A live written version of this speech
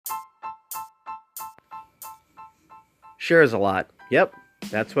shares a lot. Yep,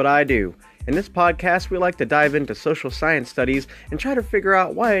 that's what I do. In this podcast, we like to dive into social science studies and try to figure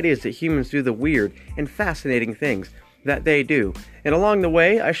out why it is that humans do the weird and fascinating things that they do. And along the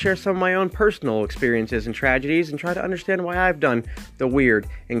way, I share some of my own personal experiences and tragedies and try to understand why I've done the weird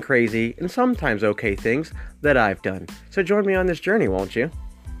and crazy and sometimes okay things that I've done. So join me on this journey, won't you?